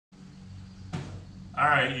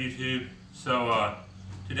Alright YouTube, so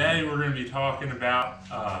today we're going to be talking about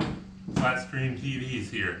flat screen TVs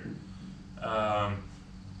here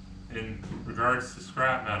in regards to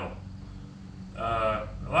scrap metal. A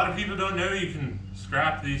lot of people don't know you can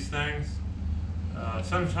scrap these things.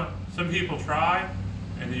 Some people try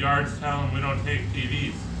and the yards tell them we don't take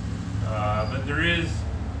TVs, but there is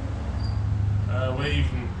a way you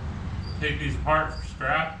can take these apart for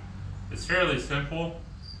scrap. It's fairly simple.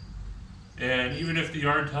 And even if the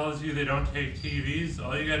yard tells you they don't take TVs,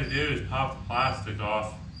 all you got to do is pop the plastic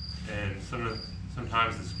off and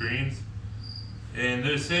sometimes the screens. And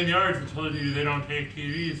those same yards that told you they don't take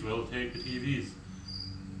TVs will take the TVs.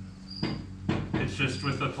 It's just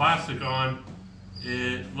with the plastic on,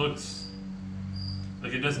 it looks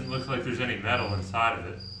like it doesn't look like there's any metal inside of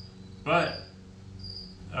it. But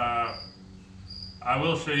I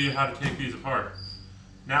will show you how to take these apart.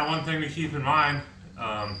 Now, one thing to keep in mind,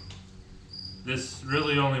 this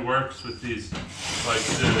really only works with these, like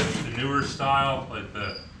the newer style, like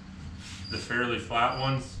the fairly flat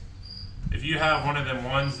ones. If you have one of them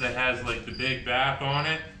ones that has like the big back on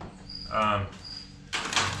it,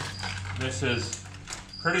 this is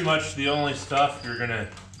pretty much the only stuff you're gonna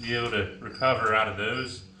be able to recover out of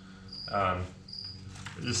those.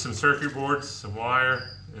 Just some circuit boards, some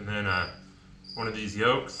wire, and then one of these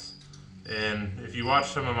yokes. And if you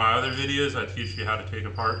watch some of my other videos, I teach you how to take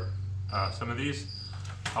apart some of these.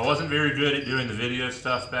 I wasn't very good at doing the video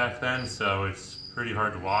stuff back then, so it's pretty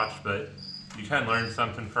hard to watch, but you can learn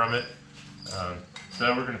something from it. So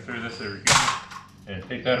we're going to throw this over here and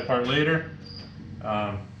take that apart later.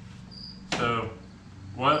 So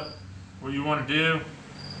what you want to do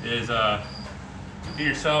is get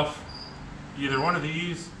yourself either one of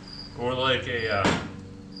these or like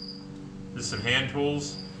just some hand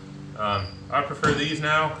tools. I prefer these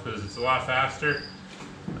now because it's a lot faster.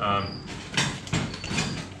 You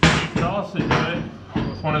can also do it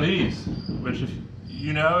with one of these, which if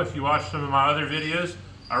you watch some of my other videos,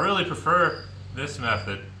 I really prefer this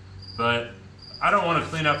method, but I don't want to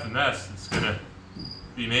clean up the mess that's going to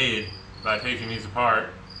be made by taking these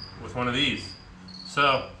apart with one of these.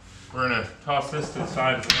 So we're going to toss this to the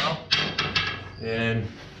side as well, and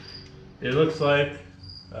it looks like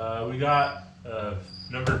we got it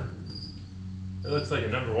looks like a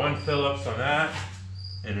number 1 Phillips on that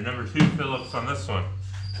and a number 2 Phillips on this one.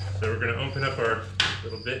 So we're going to open up our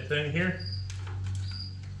little bit thing here,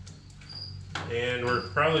 and we're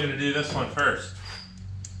probably going to do this one first.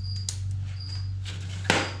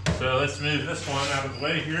 So let's move this one out of the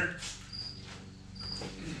way here.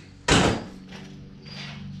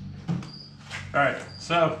 Alright,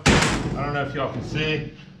 so I don't know if y'all can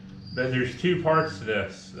see, but there's 2 parts to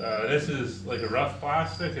this. This is like a rough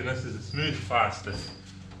plastic and this is a smooth plastic.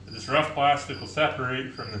 This rough plastic will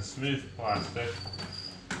separate from the smooth plastic,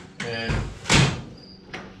 and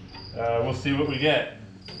we'll see what we get.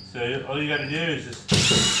 So all you got to do is just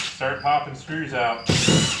start popping screws out.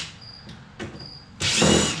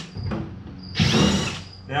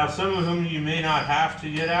 Now some of them you may not have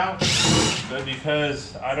to get out, but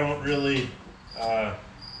because I don't really pay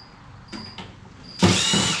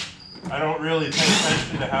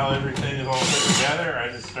attention to how everything is all put together, I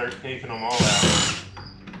just start taking them all out.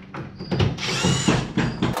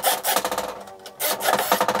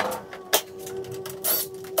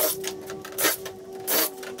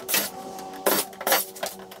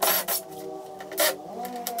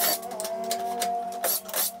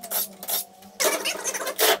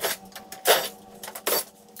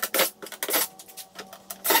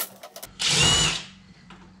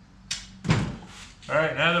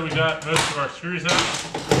 Alright, now that we got most of our screws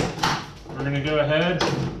out, we're going to go ahead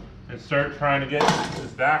and start trying to get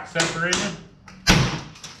this back separated.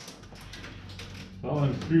 All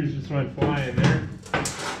them screws just went flying there.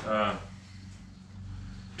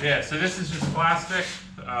 Yeah, so this is just plastic.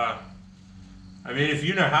 I mean, if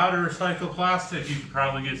you know how to recycle plastic, you could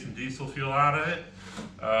probably get some diesel fuel out of it.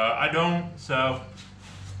 I don't, so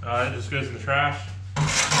it just goes in the trash.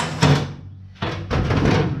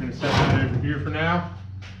 Set that over here for now,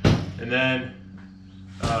 and then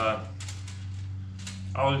I'll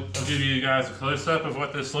give you guys a close-up of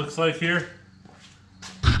what this looks like here.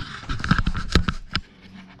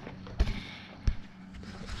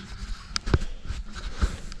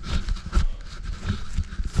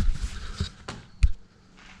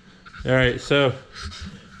 Alright, so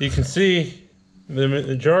you can see the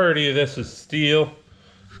majority of this is steel.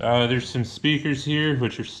 There's some speakers here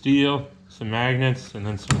which are steel, some magnets, and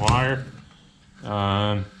then some wire.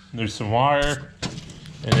 There's some wire,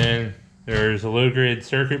 and then there's a low-grade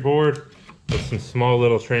circuit board with some small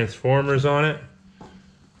little transformers on it.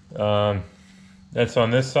 that's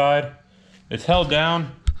on this side. It's held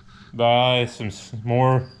down by some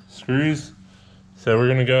more screws. So we're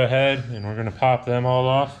gonna go ahead and we're gonna pop them all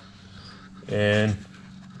off, and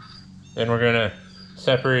then we're gonna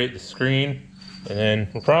separate the screen, and then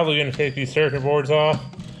we're probably gonna take these circuit boards off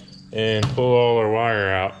and pull all our wire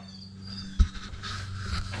out.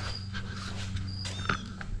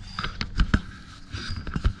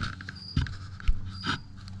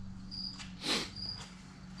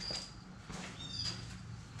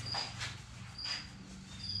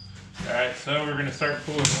 Alright, so we're gonna start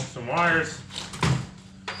pulling some wires.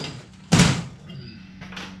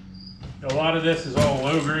 A lot of this is all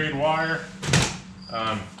low grade wire.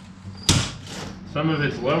 Some of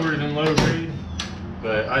it's lower than low grade,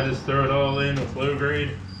 but I just throw it all in with low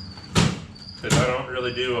grade because I don't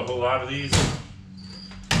really do a whole lot of these.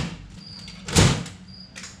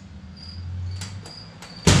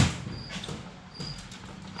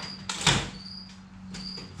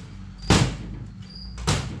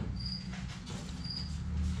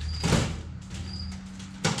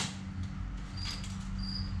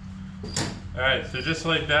 Alright, so just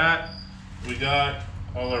like that, we got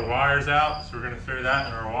all our wires out, so we're going to throw that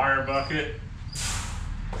in our wire bucket.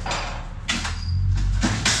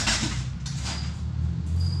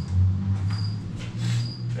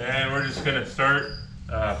 And we're just going to start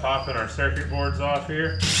popping our circuit boards off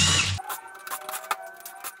here.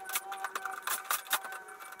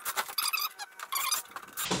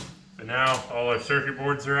 But now all our circuit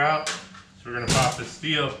boards are out, so we're going to pop the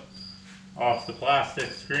steel off the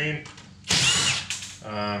plastic screen.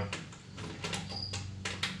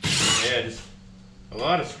 Yeah, just a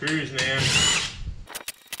lot of screws, man.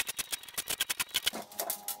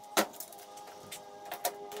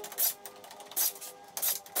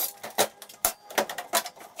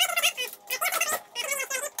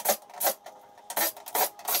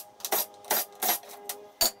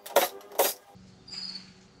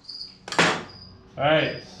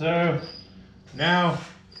 Alright, so now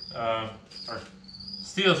our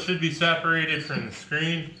steel should be separated from the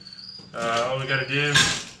screen. All we got to do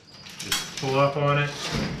is pull up on it,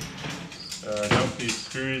 dump these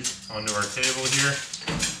screws onto our table here.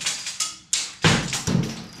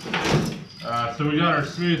 So we got our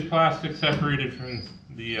smooth plastic separated from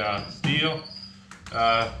the steel.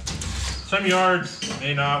 Some yards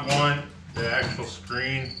may not want the actual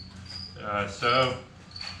screen, so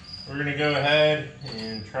we're going to go ahead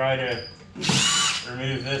and try to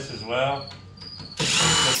remove this as well.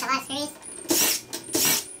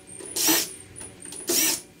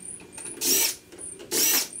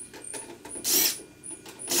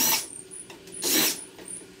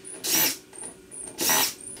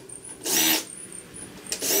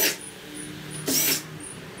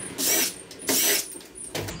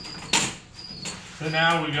 So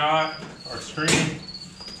now we got our screen.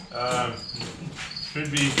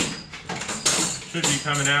 Should be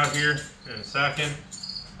coming out here in a second.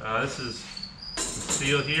 This is the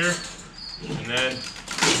steel here, and then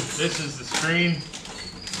this is the screen.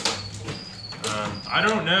 I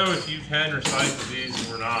don't know if you can recycle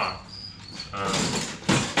these or not.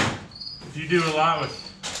 If you do a lot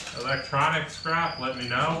with electronic scrap, let me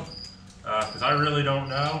know, because I really don't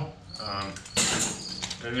know.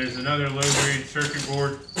 And there's another low-grade circuit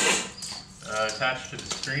board attached to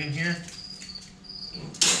the screen here.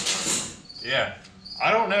 Yeah,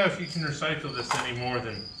 I don't know if you can recycle this any more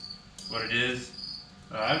than what it is.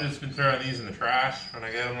 I've just been throwing these in the trash when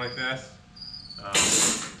I get them like this.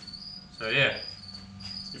 So yeah,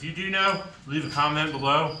 if you do know, leave a comment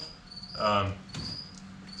below. I'd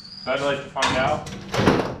like to find out.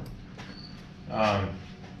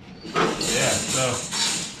 Yeah, so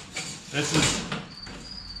this is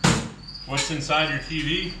what's inside your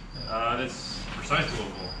TV. That's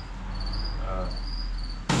recyclable.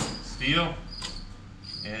 Steel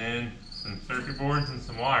and some circuit boards and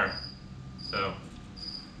some wire. So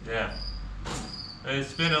yeah,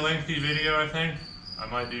 it's been a lengthy video. I think I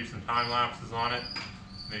might do some time lapses on it,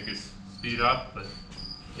 make it speed up. But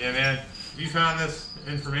yeah, man, if you found this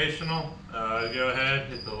informational, go ahead,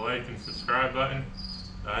 hit the like and subscribe button.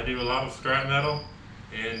 I do a lot with scrap metal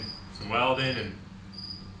and some welding and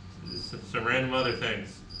some random other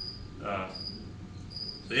things.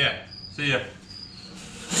 So yeah, see ya.